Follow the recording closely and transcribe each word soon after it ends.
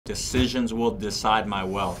Decisions will decide my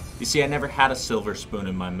wealth. You see, I never had a silver spoon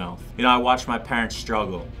in my mouth. You know, I watched my parents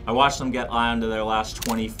struggle. I watched them get on to their last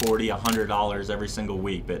 $20, $40, $100 every single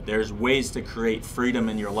week. But there's ways to create freedom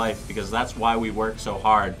in your life, because that's why we work so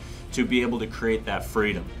hard, to be able to create that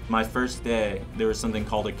freedom. My first day, there was something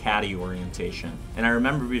called a caddy orientation. And I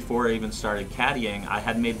remember before I even started caddying, I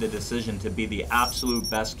had made the decision to be the absolute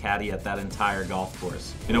best caddy at that entire golf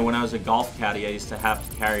course. You know, when I was a golf caddy, I used to have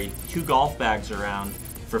to carry 2 golf bags around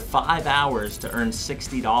for 5 hours to earn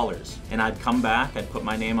 $60. And I'd come back, I'd put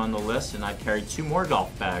my name on the list, and I'd carry 2 more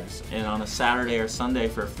golf bags. And on a Saturday or Sunday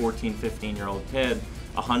for a 14, 15-year-old kid,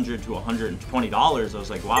 $100 to $120, I was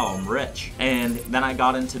like, wow, I'm rich. And then I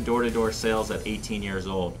got into door-to-door sales at 18 years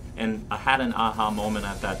old. And I had an aha moment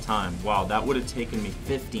at that time. Wow, that would have taken me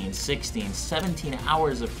 15, 16, 17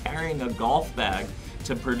 hours of carrying a golf bag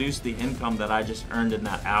to produce the income that I just earned in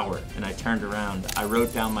that hour. And I turned around, I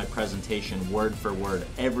wrote down my presentation word for word,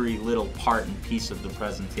 every little part and piece of the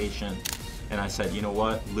presentation. And I said, you know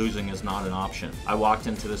what? Losing is not an option. I walked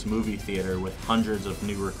into this movie theater with hundreds of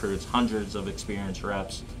new recruits, hundreds of experienced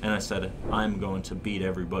reps, and I said, I'm going to beat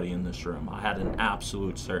everybody in this room. I had an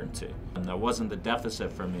absolute certainty. And that wasn't the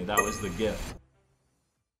deficit for me, that was the gift.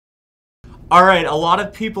 All right, a lot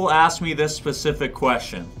of people ask me this specific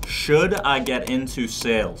question. Should I get into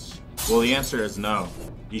sales? Well, the answer is no.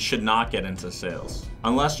 You should not get into sales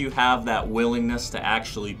unless you have that willingness to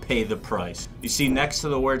actually pay the price. You see, next to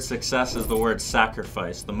the word success is the word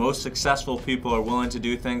sacrifice. The most successful people are willing to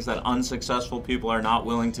do things that unsuccessful people are not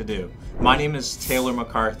willing to do. My name is Taylor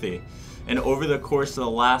McCarthy, and over the course of the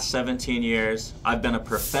last 17 years, I've been a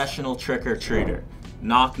professional trick-or-treater.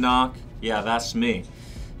 Knock, knock, yeah, that's me.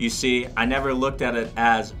 You see, I never looked at it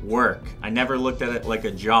as work. I never looked at it like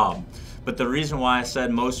a job. But the reason why I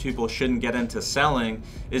said most people shouldn't get into selling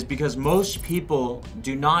is because most people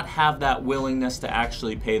do not have that willingness to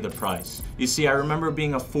actually pay the price. You see, I remember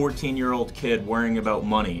being a 14-year-old kid worrying about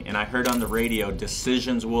money, and I heard on the radio,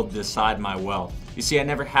 decisions will decide my wealth. You see, I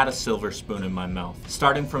never had a silver spoon in my mouth.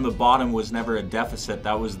 Starting from the bottom was never a deficit,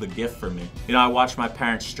 that was the gift for me. You know, I watched my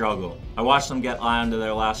parents struggle. I watched them get on to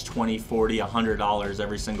their last $20, $40, $100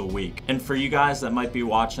 every single week. And for you guys that might be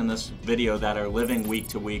watching this video that are living week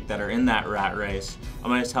to week, that are in that rat race,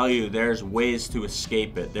 I'm gonna tell you, there's ways to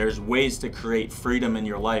escape it. There's ways to create freedom in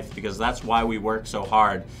your life, because that's why we work so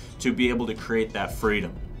hard, to be able to create that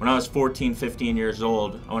freedom. When I was 14, 15 years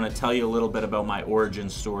old, I want to tell you a little bit about my origin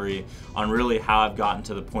story on really how I've gotten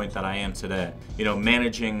to the point that I am today. You know,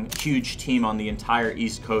 managing a huge team on the entire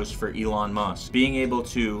East Coast for Elon Musk, being able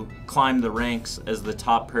to climb the ranks as the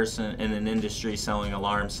top person in an industry selling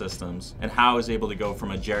alarm systems, and how I was able to go from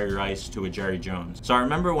a Jerry Rice to a Jerry Jones. So I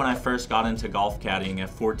remember when I first got into golf caddying at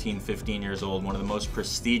 14, 15 years old, one of the most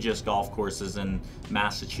prestigious golf courses in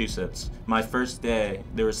Massachusetts. My first day,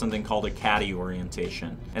 there was something called a caddy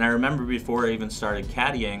orientation. And I remember before I even started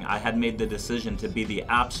caddying, I had made the decision to be the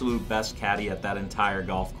absolute best caddy at that entire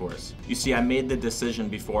golf course. You see, I made the decision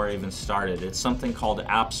before I even started. It's something called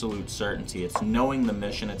absolute certainty. It's knowing the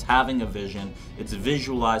mission, it's having a vision, it's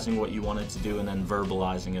visualizing what you wanted to do and then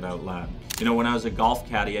verbalizing it out loud. You know, when I was a golf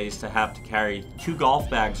caddy, I used to have to carry 2 golf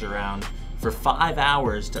bags around for 5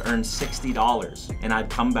 hours to earn $60. And I'd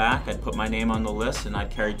come back, I'd put my name on the list, and I'd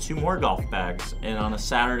carry 2 more golf bags. And on a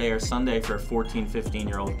Saturday or Sunday for a 14,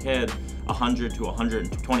 15-year-old kid, $100 to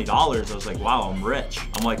 $120, I was like, wow, I'm rich.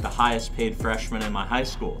 I'm like the highest paid freshman in my high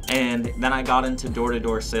school. And then I got into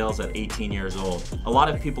door-to-door sales at 18 years old. A lot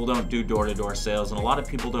of people don't do door-to-door sales, and a lot of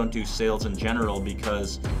people don't do sales in general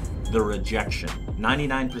because the rejection.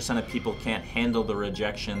 99% of people can't handle the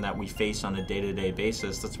rejection that we face on a day-to-day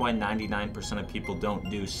basis. That's why 99% of people don't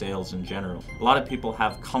do sales in general. A lot of people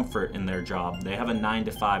have comfort in their job. They have a 9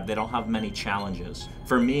 to 5. They don't have many challenges.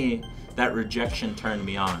 For me, that rejection turned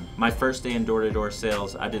me on. My first day in door-to-door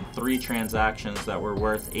sales, I did 3 transactions that were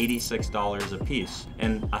worth $86 a piece.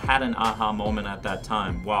 And I had an aha moment at that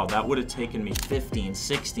time. Wow, that would have taken me 15,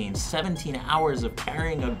 16, 17 hours of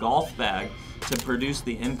carrying a golf bag to produce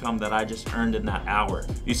the income that I just earned in that hour.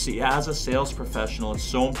 You see, as a sales professional, it's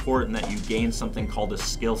so important that you gain something called a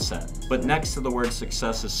skill set. But next to the word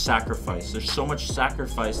success is sacrifice. There's so much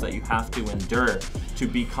sacrifice that you have to endure to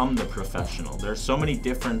become the professional. There's so many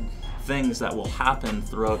different things that will happen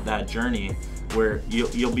throughout that journey where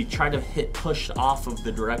you'll be trying to pushed off of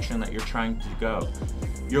the direction that you're trying to go.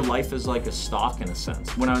 Your life is like a stock in a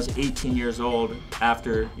sense. When I was 18 years old,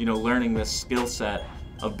 after learning this skill set,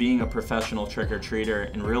 of being a professional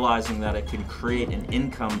trick-or-treater and realizing that it could create an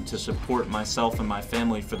income to support myself and my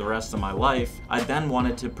family for the rest of my life, I then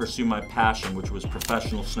wanted to pursue my passion, which was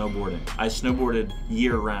professional snowboarding. I snowboarded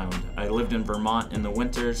year-round. I lived in Vermont in the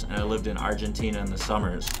winters and I lived in Argentina in the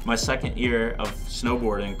summers. My second year of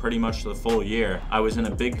snowboarding, pretty much the full year, I was in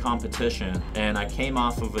a big competition and I came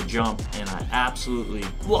off of a jump and I absolutely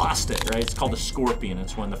lost it, right? It's called a scorpion.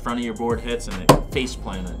 It's when the front of your board hits and it face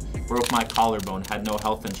planted. Broke my collarbone, had no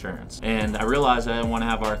health insurance. And I realized I didn't want to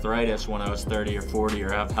have arthritis when I was 30 or 40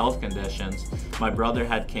 or have health conditions. My brother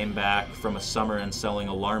had came back from a summer and selling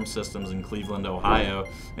alarm systems in Cleveland, Ohio,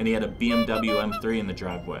 and he had a BMW M3 in the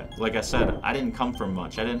driveway. Like I said, I didn't come from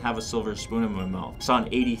much. I didn't have a silver spoon in my mouth. I saw an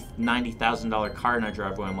 $90,000 car in our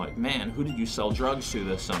driveway. I'm like, man, who did you sell drugs to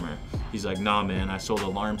this summer? He's like, nah, man, I sold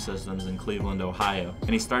alarm systems in Cleveland, Ohio.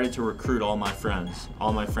 And he started to recruit all my friends.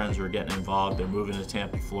 All my friends were getting involved. They're moving to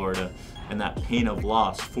Tampa, Florida. And that pain of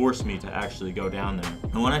loss forced me to actually go down there.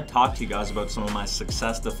 I want to talk to you guys about some of my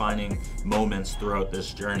success-defining moments throughout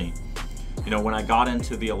this journey. You know, when I got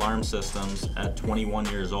into the alarm systems at 21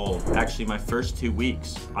 years old, actually my first 2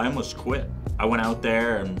 weeks, I almost quit. I went out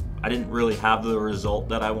there and I didn't really have the result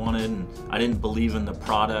that I wanted, and I didn't believe in the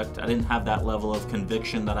product. I didn't have that level of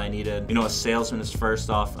conviction that I needed. You know, a salesman is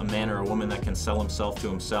first off a man or a woman that can sell himself to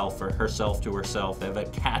himself or herself to herself. They have a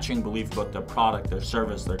catching belief about their product, their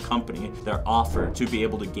service, their company, their offer to be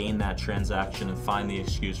able to gain that transaction and find the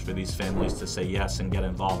excuse for these families to say yes and get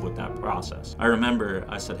involved with that process. I remember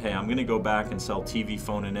I said, hey, I'm gonna go back and sell TV,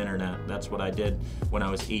 phone, and internet. That's what I did when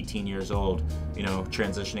I was 18 years old, you know,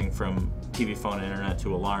 transitioning from TV, phone, and internet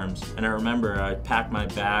to alarms. And I remember I packed my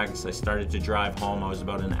bags, I started to drive home. I was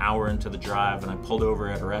about an hour into the drive and I pulled over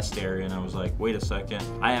at a rest area and I was like, wait a second,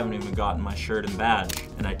 I haven't even gotten my shirt and badge.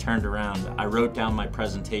 And I turned around, I wrote down my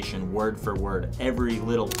presentation word for word, every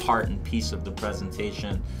little part and piece of the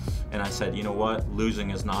presentation. And I said, you know what, losing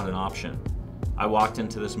is not an option. I walked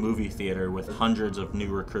into this movie theater with hundreds of new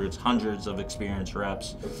recruits, hundreds of experienced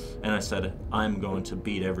reps, and I said, I'm going to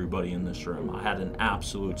beat everybody in this room. I had an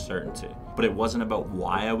absolute certainty. But it wasn't about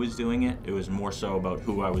why I was doing it, it was more so about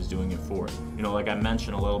who I was doing it for. You know, like I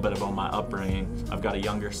mentioned a little bit about my upbringing, I've got a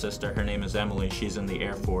younger sister, her name is Emily, she's in the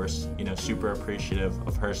Air Force, you know, super appreciative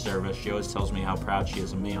of her service. She always tells me how proud she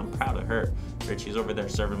is of me, I'm proud of her, right? She's over there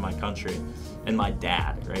serving my country. And my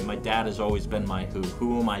dad, right? My dad has always been my who.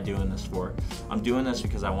 Who am I doing this for? I'm doing this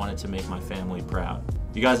because I wanted to make my family proud.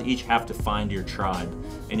 You guys each have to find your tribe,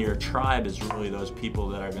 and your tribe is really those people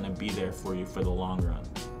that are gonna be there for you for the long run.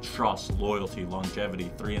 Trust, loyalty,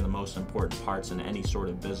 longevity, 3 of the most important parts in any sort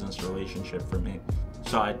of business relationship for me.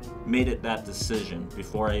 So I made it that decision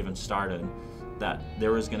before I even started that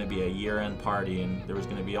there was gonna be a year-end party and there was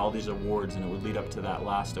gonna be all these awards and it would lead up to that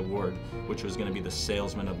last award, which was gonna be the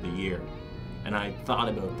Salesman of the Year. And I thought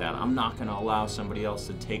about that. I'm not gonna allow somebody else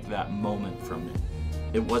to take that moment from me.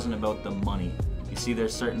 It wasn't about the money. You see,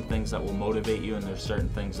 there's certain things that will motivate you and there's certain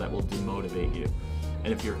things that will demotivate you.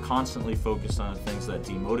 And if you're constantly focused on the things that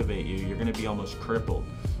demotivate you, you're gonna be almost crippled.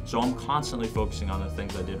 So I'm constantly focusing on the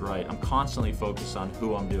things I did right. I'm constantly focused on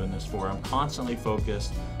who I'm doing this for. I'm constantly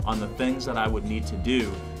focused on the things that I would need to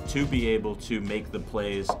do to be able to make the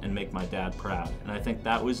plays and make my dad proud. And I think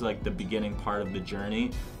that was like the beginning part of the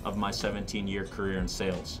journey of my 17-year career in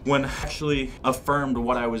sales. When I actually affirmed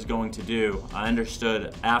what I was going to do, I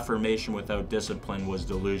understood affirmation without discipline was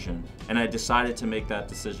delusion. And I decided to make that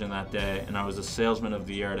decision that day, and I was a salesman of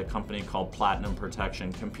the year at a company called Platinum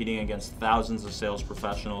Protection, competing against thousands of sales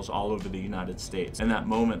professionals all over the United States. In that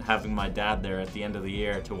moment, having my dad there at the end of the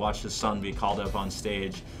year to watch his son be called up on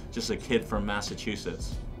stage, just a kid from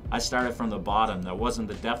Massachusetts. I started from the bottom. That wasn't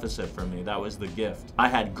the deficit for me, that was the gift. I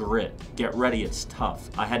had grit, get ready, it's tough.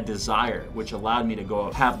 I had desire, which allowed me to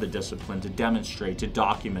go have the discipline, to demonstrate, to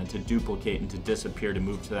document, to duplicate, and to disappear to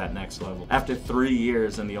move to that next level. After 3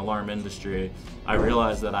 years in the alarm industry, I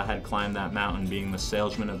realized that I had climbed that mountain being the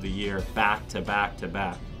Salesman of the Year back to back to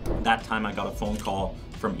back. That time I got a phone call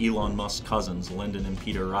from Elon Musk's cousins, Lyndon and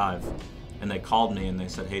Peter Rive. And they called me and they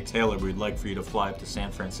said, hey Taylor, we'd like for you to fly up to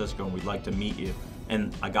San Francisco and we'd like to meet you.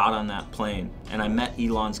 And I got on that plane and I met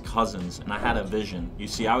Elon's cousins and I had a vision. You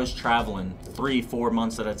see, I was traveling 3-4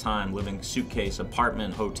 months at a time, living suitcase,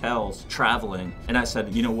 apartment, hotels, traveling. And I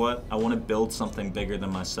said, you know what? I want to build something bigger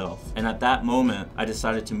than myself. And at that moment, I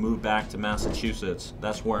decided to move back to Massachusetts.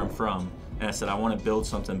 That's where I'm from. And I said, I want to build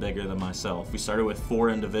something bigger than myself. We started with 4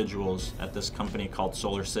 individuals at this company called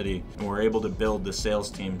Solar City, and we were able to build the sales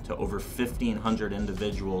team to over 1,500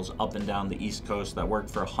 individuals up and down the East Coast that worked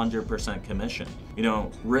for 100% commission. You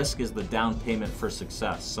know, risk is the down payment for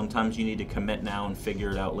success. Sometimes you need to commit now and figure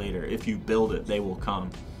it out later. If you build it, they will come.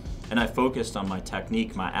 And I focused on my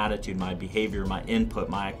technique, my attitude, my behavior, my input,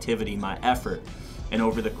 my activity, my effort. And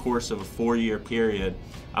over the course of a 4-year period,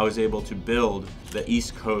 I was able to build the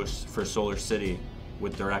East Coast for Solar City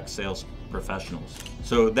with direct sales professionals.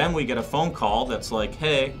 So then we get a phone call that's like,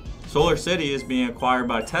 hey, Solar City is being acquired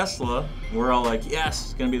by Tesla. We're all like, yes,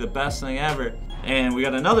 it's gonna be the best thing ever. And we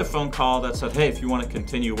got another phone call that said, hey, if you want to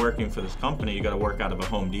continue working for this company, you got to work out of a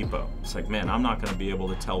Home Depot. It's like, man, I'm not going to be able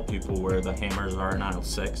to tell people where the hammers are in aisle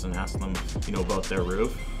 6 and ask them, about their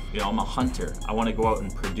roof. I'm a hunter. I want to go out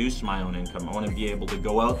and produce my own income. I want to be able to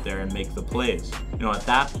go out there and make the plays. At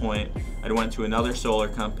that point, I went to another solar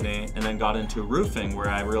company and then got into roofing, where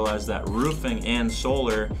I realized that roofing and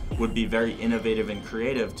solar would be very innovative and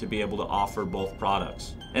creative to be able to offer both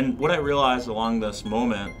products. And what I realized along this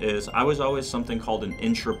moment is I was always something called an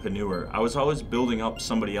intrapreneur. I was always building up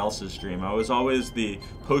somebody else's dream. I was always the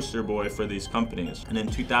poster boy for these companies. And in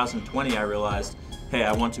 2020, I realized, hey,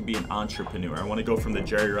 I want to be an entrepreneur. I want to go from the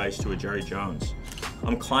Jerry Rice to a Jerry Jones.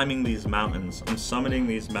 I'm climbing these mountains. I'm summiting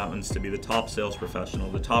these mountains to be the top sales professional,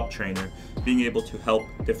 the top trainer, being able to help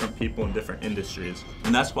different people in different industries.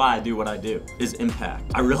 And that's why I do what I do, is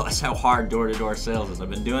impact. I realize how hard door-to-door sales is. I've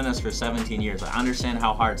been doing this for 17 years. I understand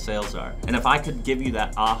how hard sales are. And if I could give you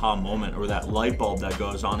that aha moment or that light bulb that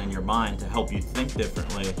goes on in your mind to help you think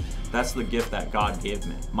differently, that's the gift that God gave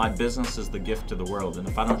me. My business is the gift to the world, and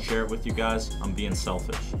if I don't share it with you guys, I'm being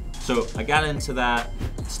selfish. So I got into that,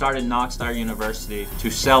 started Knockstar University to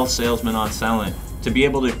sell salesmen on selling, to be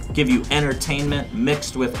able to give you entertainment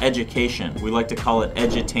mixed with education. We like to call it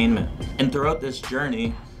edutainment. And throughout this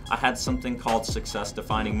journey, I had something called success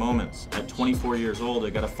defining moments. At 24 years old,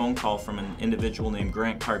 I got a phone call from an individual named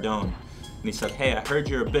Grant Cardone. And he said, hey, I heard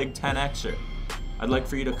you're a big 10Xer. I'd like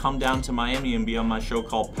for you to come down to Miami and be on my show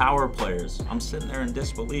called Power Players. I'm sitting there in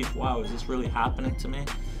disbelief. Wow, is this really happening to me?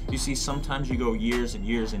 You see, sometimes you go years and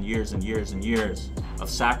years and years and years and years of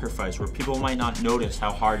sacrifice where people might not notice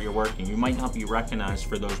how hard you're working. You might not be recognized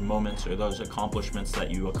for those moments or those accomplishments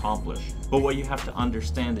that you accomplish. But what you have to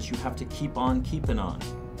understand is you have to keep on keeping on.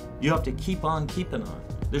 You have to keep on keeping on.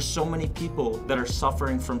 There's so many people that are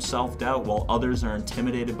suffering from self-doubt while others are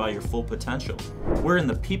intimidated by your full potential. We're in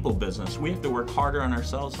the people business. We have to work harder on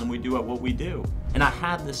ourselves than we do at what we do. And I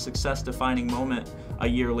had this success-defining moment a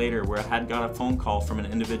year later where I had got a phone call from an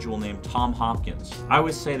individual named Tom Hopkins. I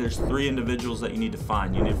always say there's 3 individuals that you need to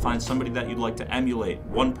find. You need to find somebody that you'd like to emulate,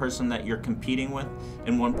 one person that you're competing with,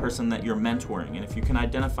 and one person that you're mentoring. And if you can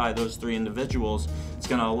identify those 3 individuals, it's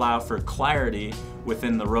going to allow for clarity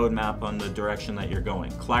within the roadmap on the direction that you're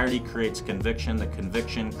going. Clarity creates conviction, the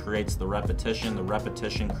conviction creates the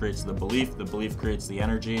repetition creates the belief creates the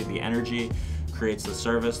energy creates the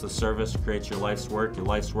service creates your life's work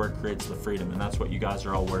creates the freedom, and that's what you guys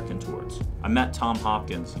are all working towards. I met Tom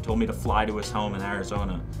Hopkins. He told me to fly to his home in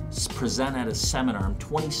Arizona, present at his seminar. I'm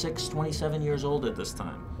 26, 27 years old at this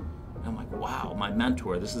time. And I'm like, wow, my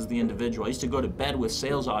mentor, this is the individual. I used to go to bed with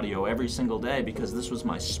sales audio every single day because this was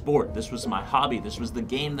my sport, this was my hobby, this was the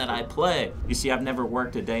game that I play. You see, I've never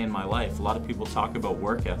worked a day in my life. A lot of people talk about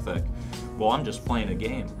work ethic. Well, I'm just playing a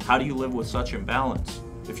game. How do you live with such imbalance?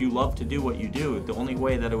 If you love to do what you do, the only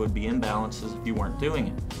way that it would be imbalanced is if you weren't doing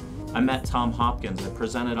it. I met Tom Hopkins. I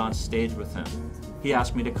presented on stage with him. He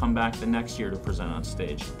asked me to come back the next year to present on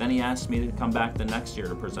stage. Then he asked me to come back the next year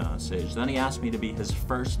to present on stage. Then he asked me to be his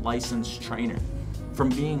first licensed trainer. From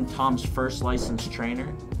being Tom's first licensed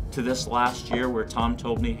trainer to this last year where Tom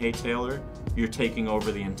told me, hey Taylor, you're taking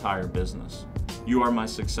over the entire business. You are my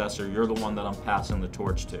successor. You're the one that I'm passing the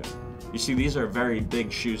torch to. You see, these are very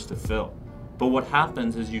big shoes to fill. But what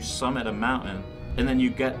happens is you summit a mountain and then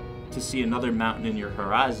you get to see another mountain in your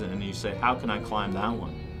horizon and you say, how can I climb that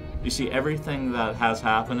one? You see, everything that has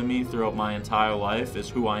happened to me throughout my entire life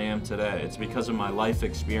is who I am today. It's because of my life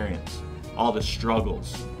experience. All the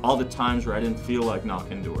struggles, all the times where I didn't feel like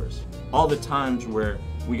knocking doors, all the times where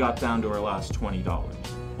we got down to our last $20,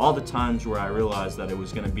 all the times where I realized that it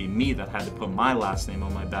was going to be me that had to put my last name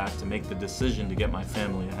on my back to make the decision to get my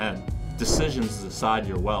family ahead. Decisions decide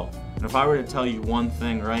your wealth. And if I were to tell you one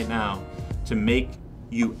thing right now to make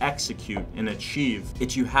you execute and achieve,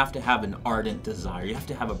 it's you have to have an ardent desire. You have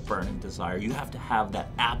to have a burning desire. You have to have that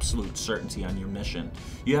absolute certainty on your mission.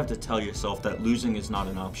 You have to tell yourself that losing is not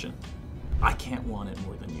an option. I can't want it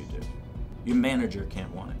more than you do. Your manager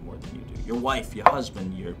can't want it more than you do. Your wife, your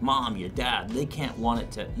husband, your mom, your dad, they can't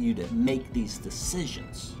want it you to make these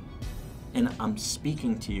decisions. And I'm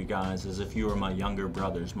speaking to you guys as if you were my younger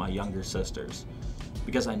brothers, my younger sisters,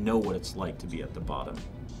 because I know what it's like to be at the bottom.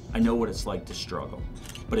 I know what it's like to struggle.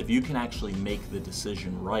 But if you can actually make the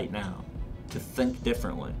decision right now to think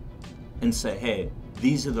differently and say, hey,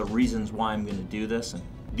 these are the reasons why I'm going to do this, and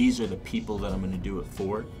these are the people that I'm going to do it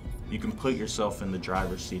for, you can put yourself in the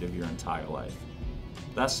driver's seat of your entire life.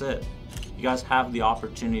 That's it. You guys have the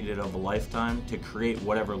opportunity of a lifetime to create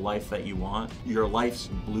whatever life that you want, your life's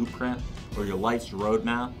blueprint or your life's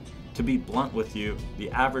roadmap. To be blunt with you, the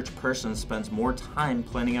average person spends more time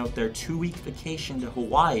planning out their 2-week vacation to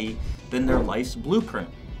Hawaii than their life's blueprint.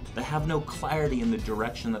 They have no clarity in the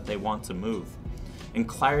direction that they want to move. And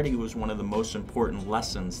clarity was one of the most important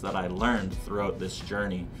lessons that I learned throughout this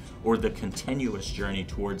journey, or the continuous journey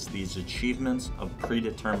towards these achievements of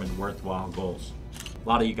predetermined worthwhile goals. A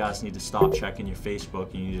lot of you guys need to stop checking your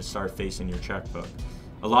Facebook and you need to start facing your checkbook.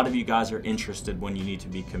 A lot of you guys are interested when you need to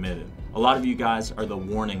be committed. A lot of you guys are the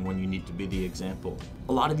warning when you need to be the example.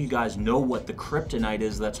 A lot of you guys know what the kryptonite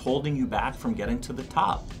is that's holding you back from getting to the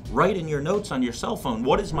top. Write in your notes on your cell phone,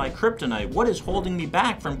 what is my kryptonite? What is holding me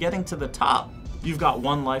back from getting to the top? You've got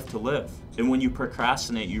one life to live. And when you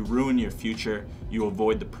procrastinate, you ruin your future, you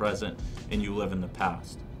avoid the present, and you live in the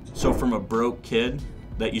past. So from a broke kid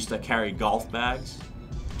that used to carry golf bags,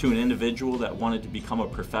 to an individual that wanted to become a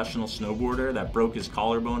professional snowboarder that broke his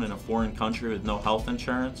collarbone in a foreign country with no health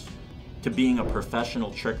insurance, to being a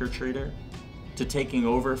professional trick-or-treater, to taking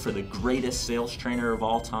over for the greatest sales trainer of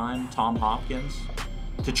all time, Tom Hopkins,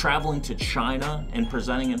 to traveling to China and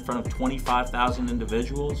presenting in front of 25,000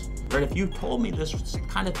 individuals. Right? If you told me this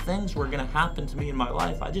kind of things were gonna happen to me in my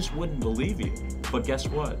life, I just wouldn't believe you. But guess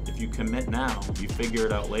what? If you commit now, you figure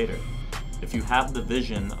it out later. If you have the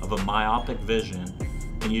vision of a myopic vision,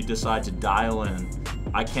 and you decide to dial in,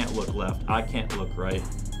 I can't look left, I can't look right,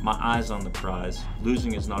 my eye's on the prize,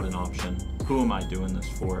 losing is not an option, who am I doing this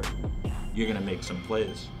for? You're gonna make some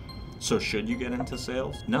plays. So should you get into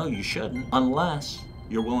sales? No, you shouldn't, unless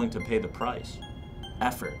you're willing to pay the price.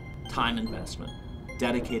 Effort, time investment,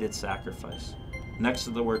 dedicated sacrifice. Next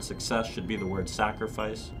to the word success should be the word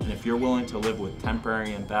sacrifice. And if you're willing to live with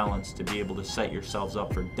temporary imbalance to be able to set yourselves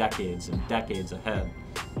up for decades and decades ahead,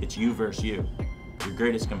 it's you versus you. Your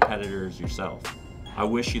greatest competitor is yourself. I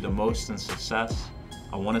wish you the most in success.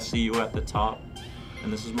 I want to see you at the top.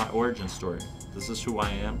 And this is my origin story. This is who I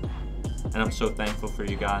am. And I'm so thankful for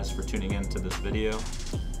you guys for tuning in to this video.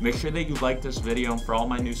 Make sure that you like this video, and for all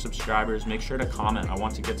my new subscribers, make sure to comment. I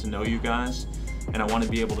want to get to know you guys, and I want to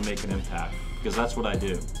be able to make an impact, because that's what I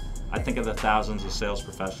do. I think of the thousands of sales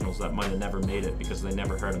professionals that might have never made it because they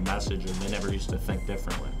never heard a message or they never used to think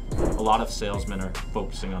differently. A lot of salesmen are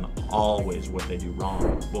focusing on always what they do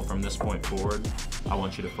wrong. Well, from this point forward, I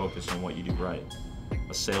want you to focus on what you do right.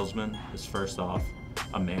 A salesman is first off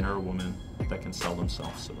a man or a woman that can sell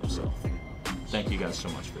themselves to themselves. Thank you guys so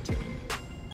much for tuning in.